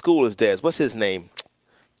same school as Dez. What's his name?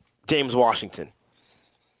 James Washington,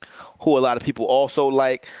 who a lot of people also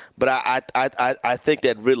like. But I think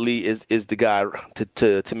that Ridley is the guy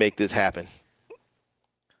to make this happen.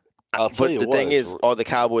 I'll tell you what. But the thing is, are the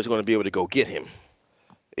Cowboys going to be able to go get him?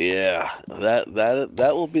 Yeah,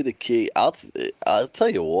 that will be the key. I'll tell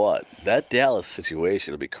you what, that Dallas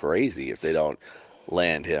situation will be crazy if they don't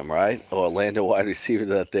land him, right? Or land a wide receiver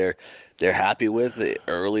that they're happy with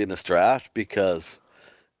early in this draft, because,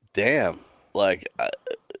 damn, like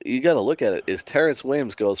you got to look at it. Is Terrence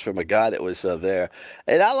Williams goes from a guy that was there,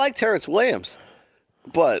 and I like Terrence Williams,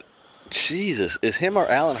 but Jesus, is him or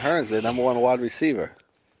Allen Hurns the number one wide receiver?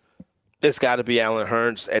 It's got to be Allen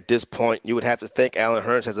Hurns at this point. You would have to think Allen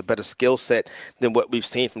Hurns has a better skill set than what we've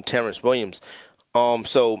seen from Terrence Williams.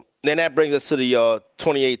 So then that brings us to the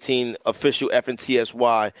 2018 official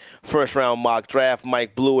FNTSY first-round mock draft.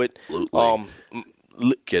 Mike Blewett.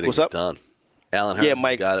 Getting it done. Allen Hurns,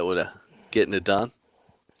 Mike, got it with getting it done.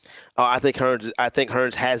 I think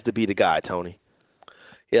Hurns has to be the guy, Tony.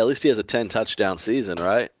 Yeah, at least he has a 10-touchdown season,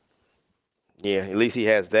 right? Yeah, at least he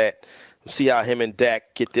has that. See how him and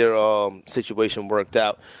Dak get their situation worked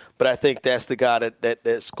out. But I think that's the guy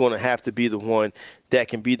that's going to have to be the one that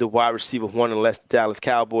can be the wide receiver one, unless the Dallas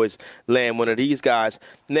Cowboys land one of these guys.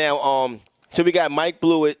 Now, so we got Mike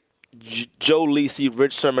Blewett, Joe Lisi,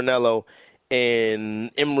 Rich Sermonello,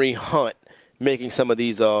 and Emery Hunt making some of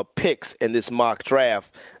these picks in this mock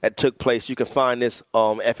draft that took place. You can find this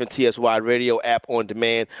FNTSY Radio app on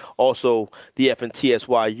demand. Also, the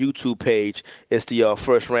FNTSY YouTube page. It's the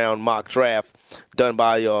first-round mock draft done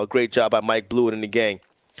by a great job by Mike Blewett and the gang.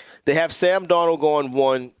 They have Sam Darnold going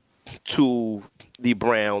 1 to the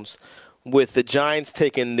Browns, with the Giants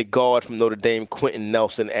taking the guard from Notre Dame, Quentin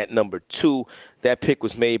Nelson, at number 2. That pick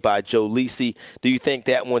was made by Joe Lisi. Do you think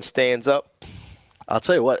that one stands up? I'll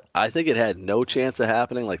tell you what, I think it had no chance of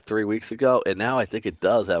happening like 3 weeks ago, and now I think it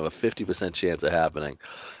does have a 50% chance of happening.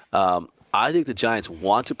 I think the Giants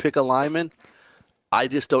want to pick a lineman, I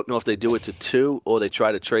just don't know if they do it to 2 or they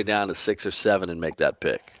try to trade down to 6 or 7 and make that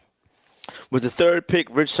pick. With the third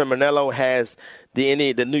pick, Rich Sermonello has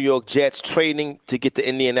the New York Jets trading to get the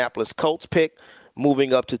Indianapolis Colts pick,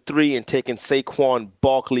 moving up to 3 and taking Saquon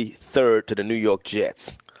Barkley third to the New York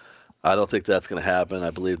Jets. I don't think that's going to happen.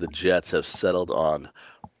 I believe the Jets have settled on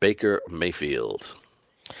Baker Mayfield.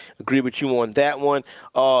 Agree with you on that one.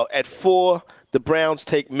 At 4, the Browns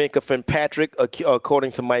take Minkah Fitzpatrick,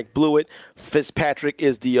 according to Mike Blewett. Fitzpatrick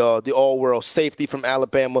is the all-world safety from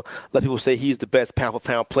Alabama. A lot of people say he's the best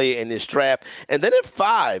pound-for-pound player in this draft. And then at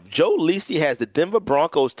 5, Joe Lisi has the Denver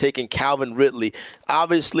Broncos taking Calvin Ridley.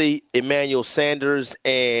 Obviously, Emmanuel Sanders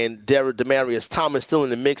and Demaryius Thomas still in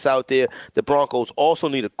the mix out there. The Broncos also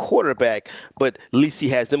need a quarterback, but Lisi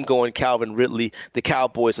has them going Calvin Ridley. The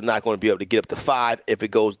Cowboys are not going to be able to get up to 5 if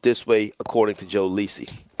it goes this way, according to Joe Lisi.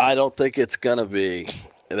 I don't think it's going to be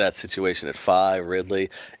that situation at 5, Ridley.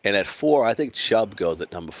 And at 4, I think Chubb goes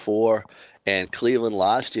at number 4. And Cleveland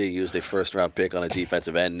last year used a first-round pick on a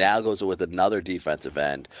defensive end. Now goes with another defensive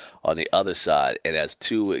end on the other side and has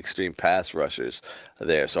 2 extreme pass rushers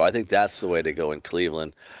there. So I think that's the way to go in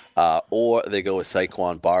Cleveland. Or they go with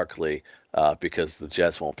Saquon Barkley because the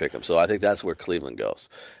Jets won't pick him. So I think that's where Cleveland goes.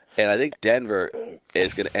 And I think Denver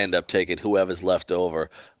is going to end up taking whoever's left over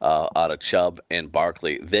out of Chubb and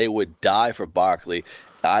Barkley. They would die for Barkley.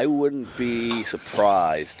 I wouldn't be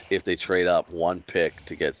surprised if they trade up 1 pick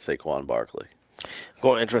to get Saquon Barkley.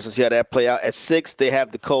 Going to interesting to see how that play out. At 6, they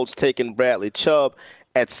have the Colts taking Bradley Chubb.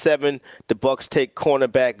 At 7, the Bucs take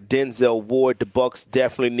cornerback Denzel Ward. The Bucs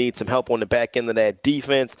definitely need some help on the back end of that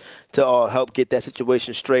defense to help get that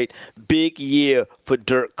situation straight. Big year for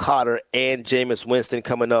Dirk Koetter and Jameis Winston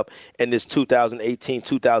coming up in this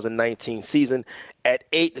 2018-2019 season. At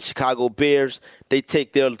 8, the Chicago Bears, they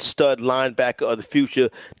take their stud linebacker of the future,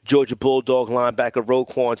 Georgia Bulldog linebacker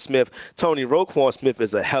Roquan Smith. Tony, Roquan Smith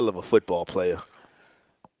is a hell of a football player.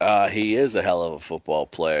 He is a hell of a football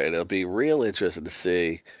player, and it'll be real interesting to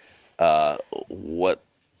see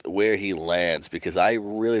where he lands, because I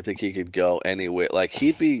really think he could go anywhere. Like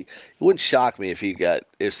it wouldn't shock me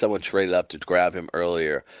if someone traded up to grab him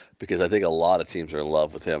earlier, because I think a lot of teams are in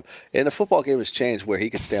love with him. And the football game has changed where he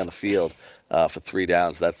can stay on the field for 3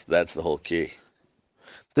 downs. That's the whole key.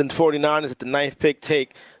 Then the 49ers at the 9th pick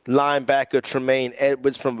take linebacker Tremaine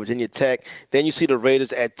Edwards from Virginia Tech. Then you see the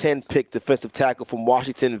Raiders at 10 pick defensive tackle from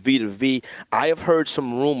Washington, Vita V. I have heard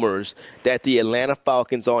some rumors that the Atlanta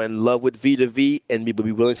Falcons are in love with Vita V and would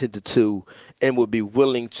be willing to do 2 and would be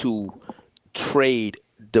willing to trade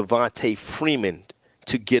Devontae Freeman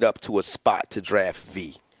to get up to a spot to draft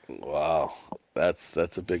V. Wow, that's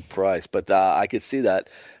a big price. But I could see that,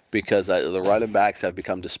 because the running backs have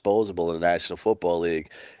become disposable in the National Football League,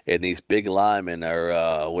 and these big linemen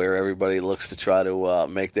are where everybody looks to try to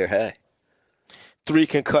make their hay. 3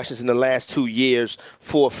 concussions in the last 2 years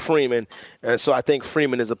for Freeman, and so I think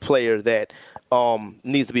Freeman is a player that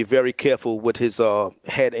needs to be very careful with his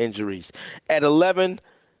head injuries. At 11,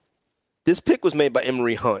 this pick was made by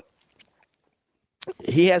Emory Hunt.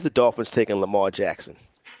 He has the Dolphins taking Lamar Jackson.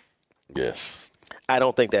 Yes. I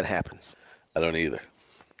don't think that happens. I don't either.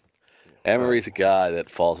 Emory's a guy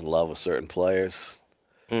that falls in love with certain players,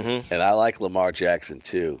 and I like Lamar Jackson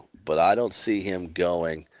too, but I don't see him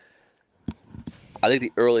going. I think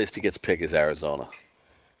the earliest he gets picked is Arizona.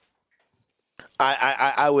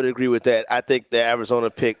 I would agree with that. I think the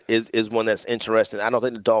Arizona pick is one that's interesting. I don't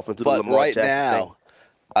think the Dolphins do the Lamar Jackson now, thing.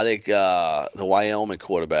 I think the Wyoming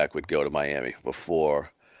quarterback would go to Miami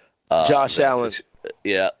before Josh Allen.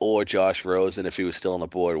 Or Josh Rosen, if he was still on the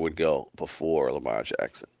board, would go before Lamar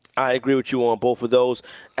Jackson. I agree with you on both of those.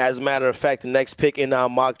 As a matter of fact, the next pick in our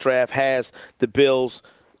mock draft has the Bills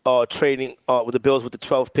trading with the Bills with the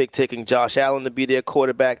 12th pick, taking Josh Allen to be their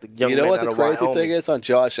quarterback. The young man what out the of crazy Wyoming. thing is on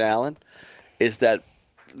Josh Allen is that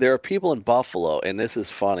there are people in Buffalo, and this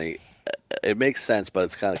is funny. It makes sense, but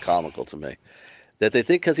it's kind of comical to me, that they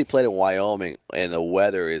think because he played in Wyoming and the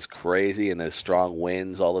weather is crazy and there's strong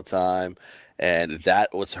winds all the time, and that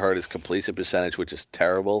what's hurt his completion percentage, which is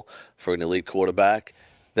terrible for an elite quarterback,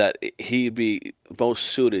 that he'd be most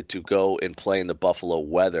suited to go and play in the Buffalo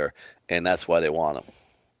weather, and that's why they want him.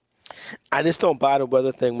 I just don't buy the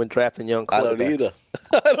weather thing when drafting young quarterbacks.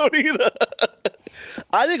 I don't either.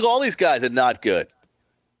 I think all these guys are not good.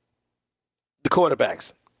 The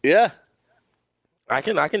quarterbacks. Yeah. I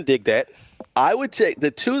can dig that. I would take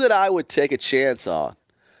the 2 that I would take a chance on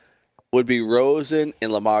would be Rosen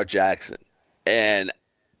and Lamar Jackson. And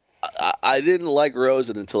I didn't like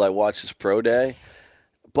Rosen until I watched his pro day.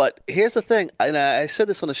 But here's the thing, and I said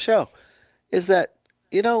this on the show, is that,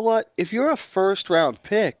 you know what? If you're a first-round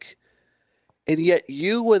pick, And yet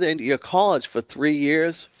you were in your college for 3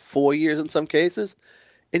 years, 4 years in some cases,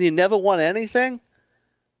 and you never won anything?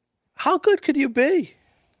 How good could you be?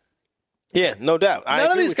 Yeah, no doubt.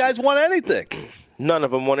 None of these guys won anything. None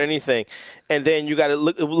of them won anything. And then you got to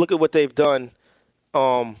look at what they've done.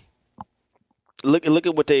 Look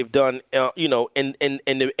at what they've done. In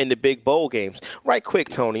the big bowl games. Right quick,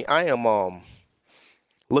 Tony. I am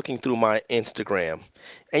looking through my Instagram,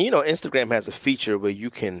 and Instagram has a feature where you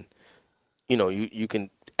can, you can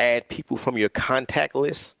add people from your contact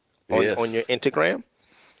list on your Instagram.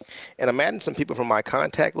 And I'm adding some people from my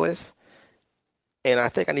contact list, and I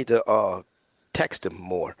think I need to text them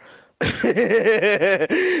more.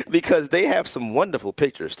 Because they have some wonderful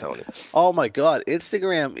pictures, Tony. Oh my God,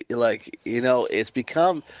 Instagram! It's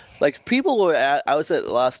become like people were. I was at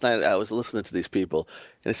last night. I was listening to these people,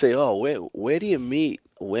 and they say, "Oh, where do you meet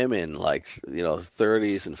women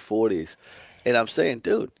 30s and 40s?" And I'm saying,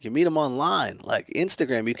 dude, you meet them online, like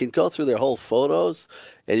Instagram. You can go through their whole photos,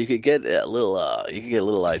 and you can get a little. You can get a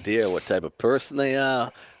little idea what type of person they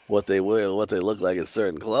are. What they wear, what they look like in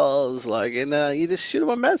certain clothes, and you just shoot them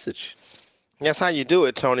a message. That's how you do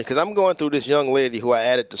it, Tony. Because I'm going through this young lady who I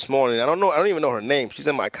added this morning. I don't even know her name. She's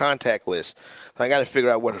in my contact list. I got to figure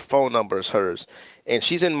out what her phone number is hers. And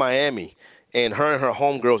she's in Miami, and her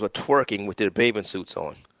homegirls are twerking with their bathing suits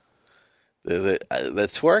on. The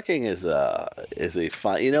twerking is a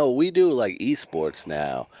fun. We do like esports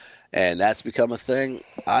now, and that's become a thing.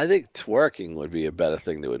 I think twerking would be a better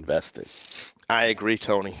thing to invest in. I agree,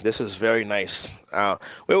 Tony. This is very nice. What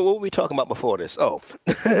were we talking about before this? Oh,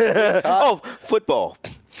 football.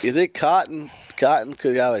 You think Cotton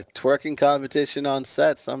could have a twerking competition on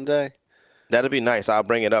set someday? That'd be nice. I'll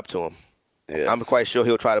bring it up to him. Yes. I'm quite sure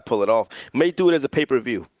he'll try to pull it off. May do it as a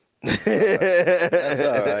pay-per-view. That's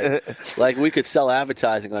all right. Like we could sell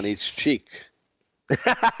advertising on each cheek.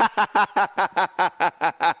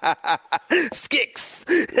 Skicks.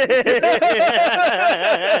 We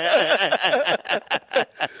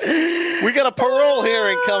got a parole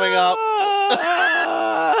hearing coming up.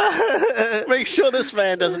 Make sure this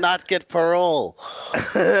man does not get parole.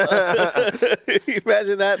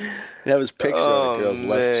 Imagine that. You have his picture on the girl's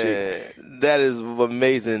left cheek. That is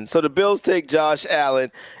amazing. So the Bills take Josh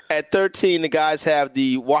Allen. At 13, the guys have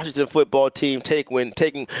the Washington football team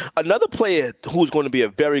taking another player who's going to be a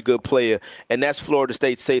very good player, and that's Florida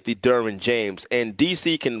State safety Derwin James. And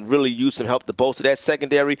D.C. can really use some help to bolster that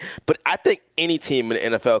secondary, but I think any team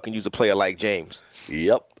in the NFL can use a player like James.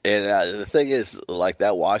 Yep. And the thing is, like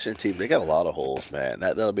that Washington team, they got a lot of holes, man.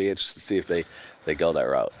 That'll be interesting to see if they go that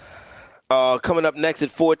route. Coming up next at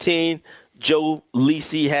 14, Joe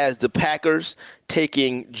Lisi has the Packers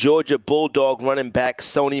taking Georgia Bulldog running back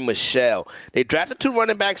Sony Michel. They drafted 2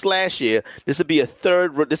 running backs last year. This would be a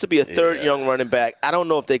third young running back. I don't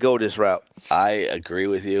know if they go this route. I agree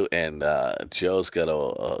with you, and Joe's got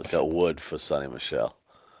wood for Sony Michel.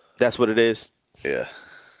 That's what it is. Yeah.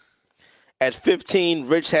 At 15,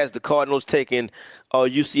 Rich has the Cardinals taking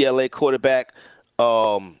UCLA quarterback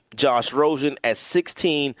Josh Rosen. At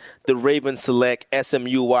 16, the Ravens select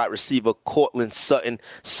SMU wide receiver Cortland Sutton.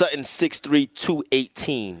 Sutton 6'3",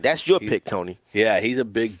 218. That's your pick, Tony. Yeah, he's a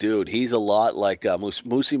big dude. He's a lot like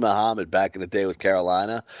Musi Muhammad back in the day with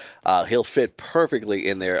Carolina. He'll fit perfectly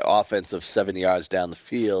in their offensive 7 yards down the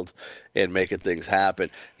field and making things happen.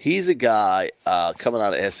 He's a guy coming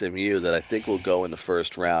out of SMU that I think will go in the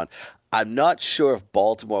first round. I'm not sure if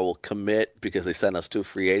Baltimore will commit because they sent us 2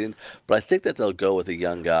 free agents, but I think that they'll go with a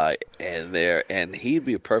young guy in there, and he'd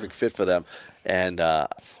be a perfect fit for them. And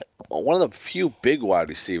one of the few big wide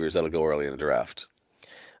receivers that'll go early in the draft.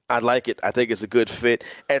 I like it. I think it's a good fit.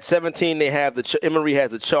 At 17, they have Emory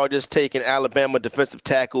has the Chargers taking Alabama defensive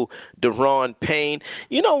tackle Deron Payne.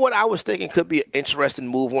 You know what I was thinking could be an interesting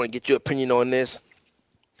move? I want to get your opinion on this.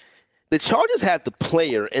 The Chargers have the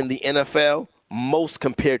player in the NFL most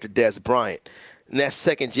compared to Dez Bryant, and that's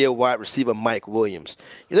second-year wide receiver Mike Williams.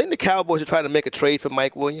 You think the Cowboys are trying to make a trade for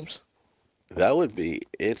Mike Williams? That would be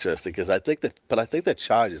interesting because I think the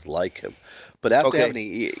Chargers like him. But after having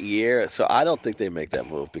a year, so I don't think they make that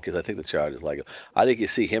move because I think the Chargers like him. I think you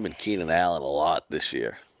see him and Keenan Allen a lot this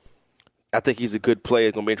year. I think he's a good player.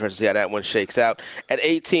 It's going to be interesting to see how that one shakes out. At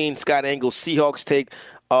 18, Scott Engels, Seahawks take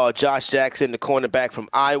Josh Jackson, the cornerback from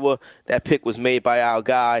Iowa. That pick was made by our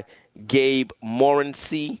guy, Gabe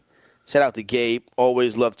Morency. Shout out to Gabe.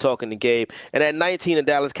 Always love talking to Gabe. And at 19, the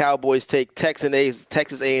Dallas Cowboys take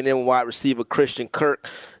Texas A&M wide receiver Christian Kirk.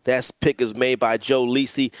 That pick is made by Joe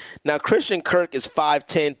Lisi. Now, Christian Kirk is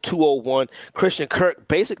 5'10", 201. Christian Kirk,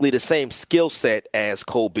 basically the same skill set as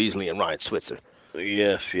Cole Beasley and Ryan Switzer.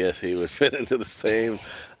 Yes, he would fit into the same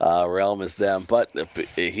realm as them. But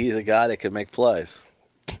he's a guy that can make plays.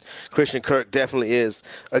 Christian Kirk definitely is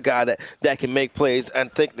a guy that can make plays. I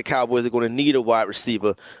think the Cowboys are going to need a wide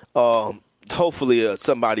receiver. Hopefully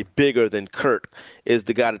somebody bigger than Kirk is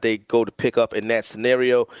the guy that they go to pick up in that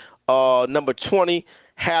scenario. Number 20,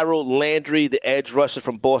 Harold Landry, the edge rusher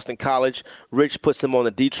from Boston College. Rich puts him on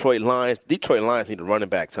the Detroit Lions. Detroit Lions need a running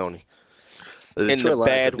back, Tony. In a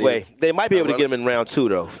bad way. They might be able to get him in round 2,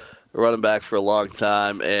 though. Running back for a long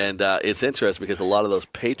time, and it's interesting because a lot of those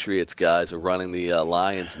Patriots guys are running the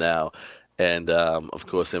Lions now, and, of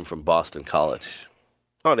course, him from Boston College.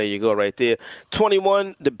 Oh, there you go right there.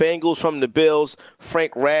 21, the Bengals from the Bills.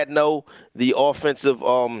 Frank Radno, the offensive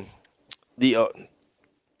lineman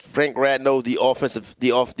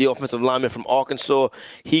from Arkansas.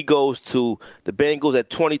 He goes to the Bengals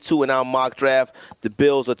at 22 in our mock draft. The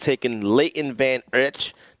Bills are taking Leighton Van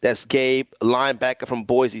Ertz. That's Gabe, linebacker from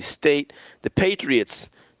Boise State. The Patriots,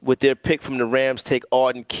 with their pick from the Rams, take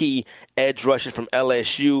Arden Key, edge rusher from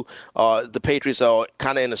LSU. The Patriots are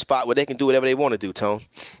kind of in a spot where they can do whatever they want to do, Tone.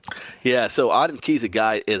 Yeah, so Arden Key's a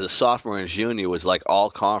guy, as a sophomore and junior, was like all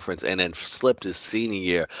conference and then slipped his senior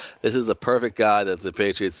year. This is the perfect guy that the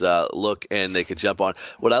Patriots look and they could jump on.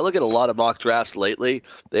 When I look at a lot of mock drafts lately,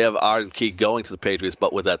 they have Arden Key going to the Patriots,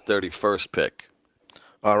 but with that 31st pick.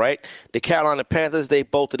 All right. The Carolina Panthers, they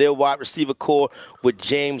bolted their wide receiver core with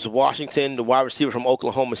James Washington, the wide receiver from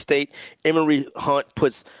Oklahoma State. Emory Hunt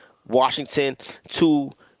puts Washington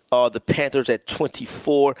to the Panthers at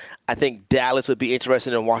 24. I think Dallas would be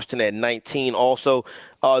interested in Washington at 19 also.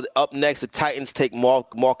 Up next, the Titans take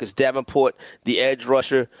Marcus Davenport, the edge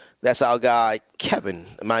rusher. That's our guy, Kevin.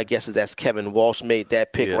 My guess is that's Kevin Walsh made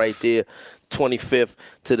that pick right there. 25th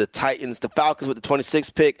to the Titans. The Falcons with the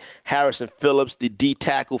 26th pick, Harrison Phillips, the D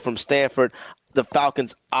tackle from Stanford. The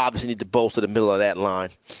Falcons obviously need to bolster the middle of that line.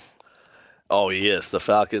 Oh, yes. The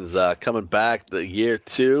Falcons coming back the year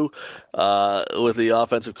 2 with the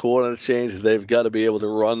offensive coordinator change. They've got to be able to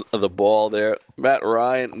run the ball there. Matt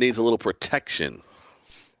Ryan needs a little protection.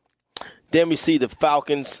 Then we see the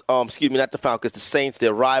Falcons, not the Falcons, the Saints,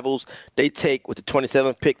 their rivals. They take, with the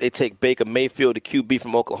 27th pick, they take Baker Mayfield, the QB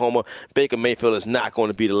from Oklahoma. Baker Mayfield is not going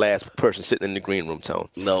to be the last person sitting in the green room, Tone.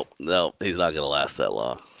 No, he's not going to last that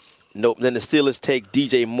long. Nope. Then the Steelers take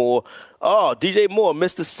DJ Moore. Oh, DJ Moore,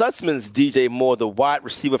 Mr. Sussman's DJ Moore, the wide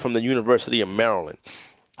receiver from the University of Maryland.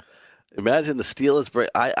 Imagine the Steelers bring.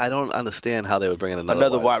 I don't understand how they would bring in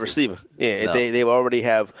another wide receiver. Yeah, no. They already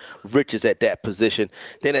have riches at that position.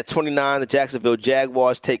 Then at 29, the Jacksonville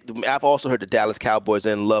Jaguars take. I've also heard the Dallas Cowboys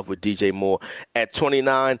are in love with DJ Moore. At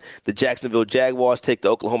 29, the Jacksonville Jaguars take the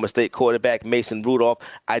Oklahoma State quarterback Mason Rudolph.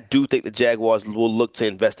 I do think the Jaguars will look to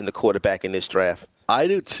invest in the quarterback in this draft. I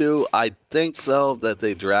do too. I think though that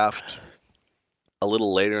they draft a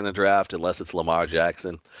little later in the draft, unless it's Lamar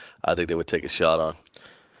Jackson. I think they would take a shot on.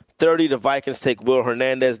 30, the Vikings take Will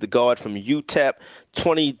Hernandez, the guard from UTEP.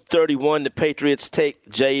 20-31, the Patriots take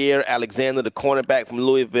Jair Alexander, the cornerback from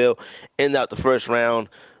Louisville. End out the first round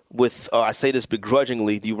with, I say this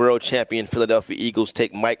begrudgingly, the world champion Philadelphia Eagles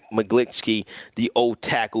take Mike McGlinchey, the old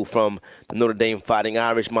tackle from the Notre Dame Fighting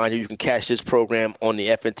Irish. Mind you can catch this program on the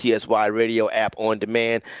FNTSY radio app on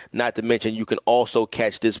demand. Not to mention, you can also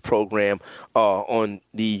catch this program on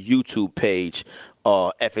the YouTube page.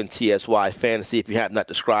 FNTSY Fantasy. If you have not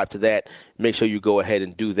subscribed to that, make sure you go ahead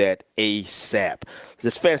and do that ASAP.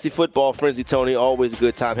 This Fantasy Football Frenzy, Tony, always a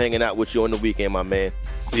good time hanging out with you on the weekend, my man.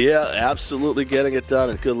 Yeah, absolutely getting it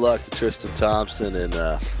done, and good luck to Tristan Thompson,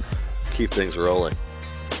 and keep things rolling.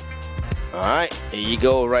 All right, here you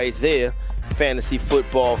go right there. Fantasy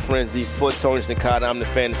Football Frenzy for Tony Sincata. I'm the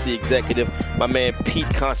Fantasy Executive. My man Pete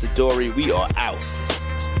Considori, we are out.